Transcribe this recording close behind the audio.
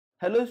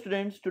Hello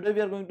students, today we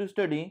are going to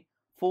study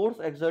force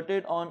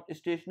exerted on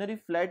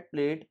stationary flat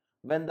plate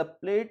when the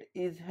plate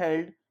is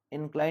held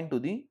inclined to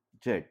the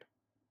jet.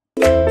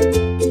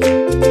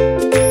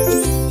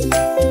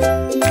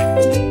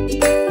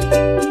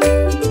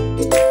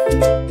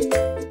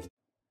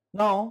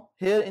 Now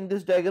here in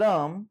this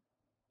diagram,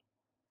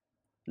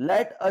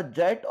 let a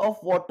jet of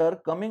water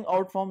coming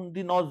out from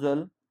the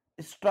nozzle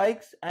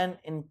strikes an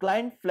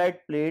inclined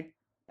flat plate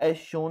as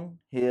shown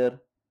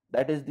here.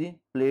 That is the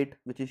plate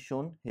which is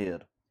shown here.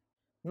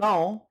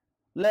 Now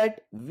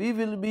let V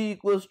will be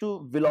equals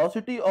to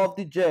velocity of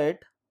the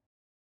jet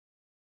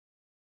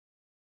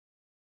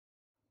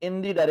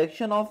in the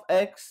direction of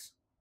x,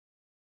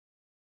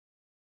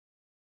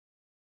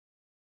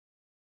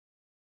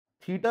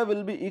 theta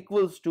will be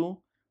equals to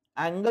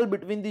angle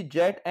between the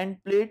jet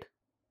and plate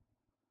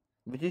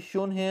which is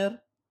shown here,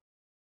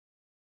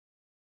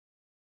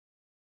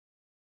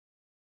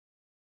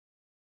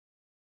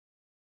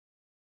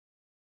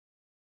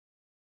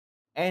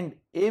 and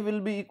A will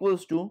be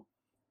equals to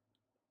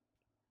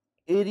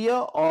area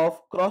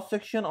of cross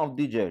section of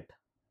the jet.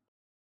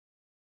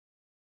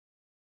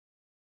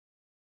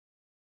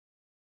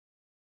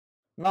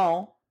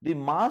 Now the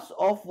mass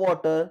of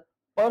water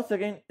per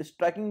second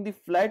striking the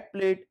flat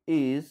plate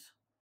is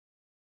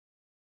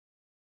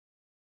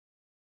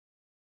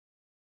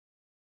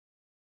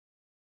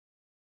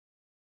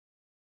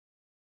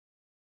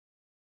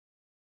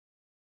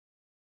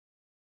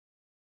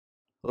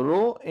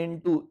rho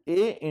into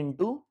A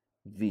into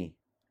V.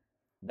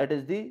 That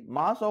is the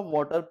mass of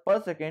water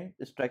per second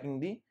striking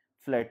the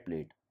flat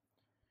plate.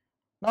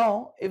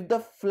 Now if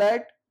the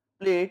flat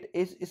plate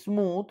is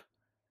smooth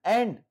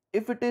and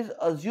if it is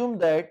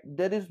assumed that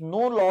there is no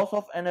loss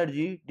of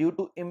energy due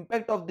to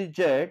impact of the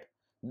jet,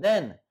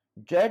 then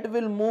jet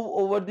will move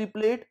over the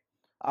plate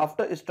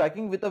after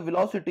striking with a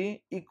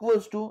velocity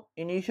equals to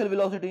initial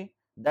velocity,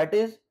 that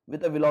is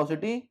with a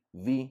velocity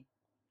v.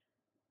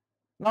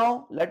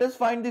 Now let us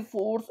find the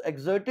force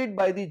exerted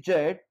by the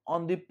jet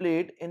on the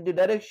plate in the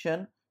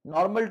direction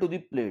normal to the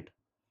plate,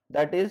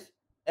 that is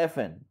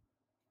Fn,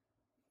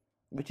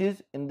 which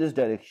is in this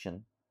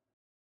direction.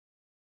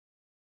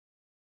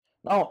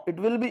 Now it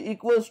will be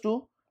equals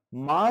to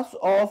mass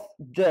of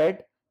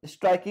jet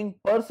striking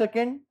per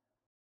second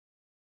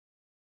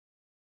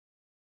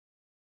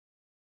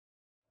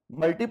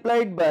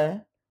multiplied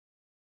by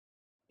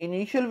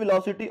initial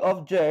velocity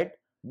of jet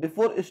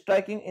before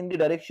striking in the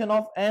direction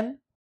of n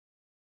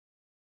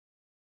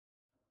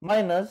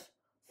minus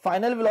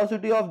final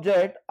velocity of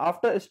jet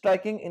after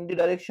striking in the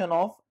direction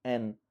of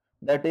n,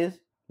 that is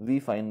v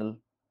final.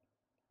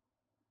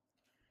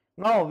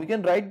 Now we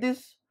can write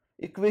this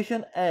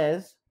equation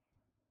as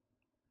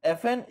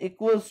Fn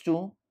equals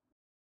to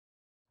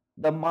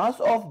the mass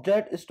of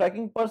jet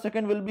striking per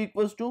second will be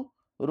equals to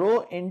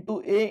rho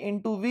into A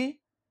into V,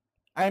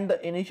 and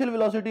the initial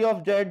velocity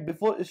of jet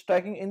before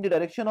striking in the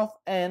direction of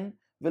n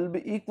will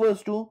be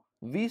equals to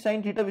v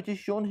sin theta, which is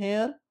shown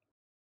here,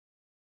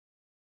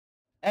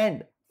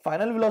 and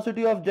final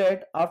velocity of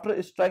jet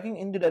after striking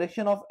in the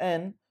direction of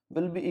n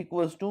will be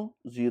equals to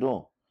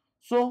 0.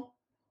 So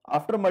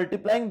after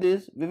multiplying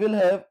this we will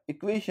have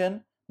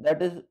equation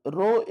that is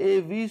rho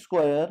a v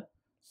square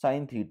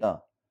sin theta,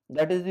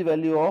 that is the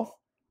value of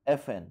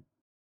Fn.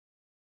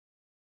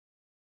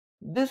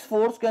 This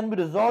force can be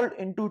resolved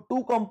into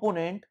two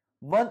components,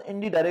 one in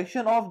the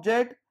direction of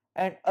jet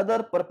and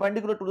other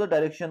perpendicular to the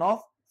direction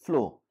of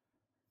flow.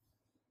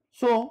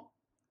 So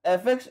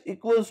Fx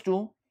equals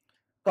to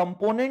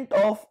component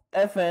of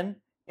Fn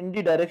in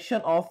the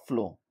direction of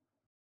flow.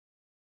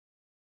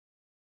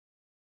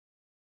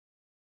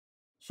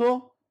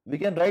 So we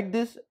can write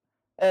this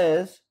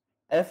as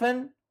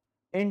Fn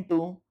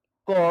into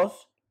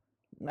cos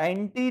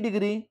 90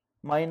 degree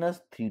minus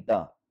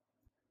theta.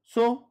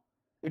 So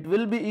it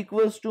will be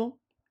equals to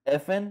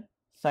Fn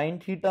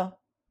sin theta,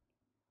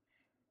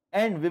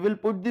 and we will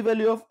put the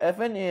value of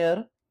Fn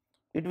here.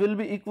 It will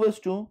be equals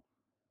to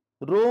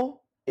rho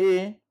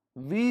a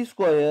v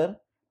square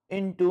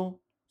into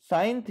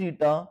sin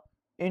theta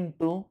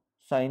into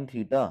sin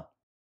theta.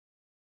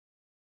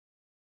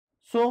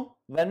 So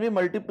when we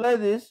multiply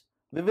this,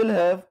 we will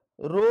have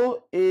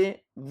rho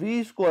a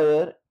v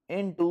square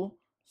into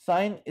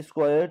sin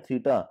square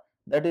theta,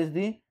 that is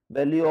the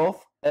value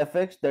of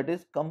Fx, that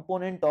is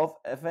component of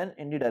Fn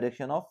in the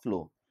direction of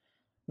flow.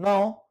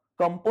 Now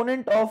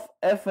component of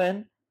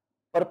Fn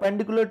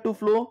perpendicular to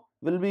flow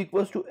will be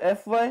equals to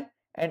Fy,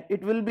 and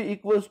it will be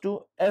equals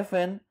to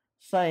Fn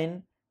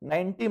sin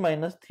 90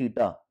 minus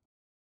theta.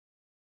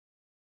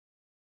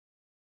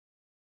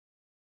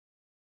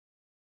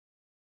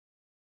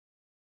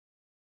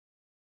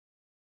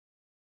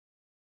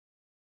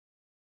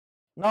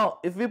 Now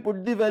if we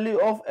put the value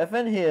of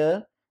Fn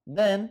here,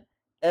 then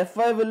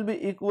Fy will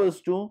be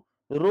equals to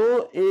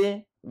rho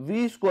a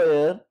v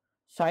square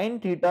sin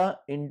theta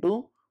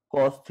into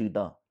cos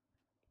theta,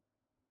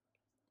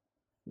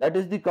 that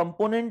is the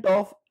component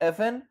of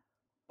Fn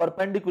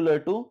perpendicular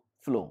to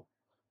flow.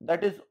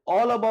 That is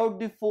all about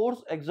the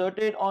force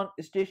exerted on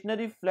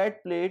stationary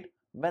flat plate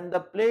when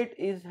the plate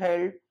is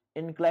held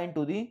inclined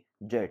to the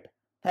jet.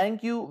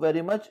 Thank you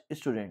very much,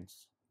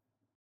 students.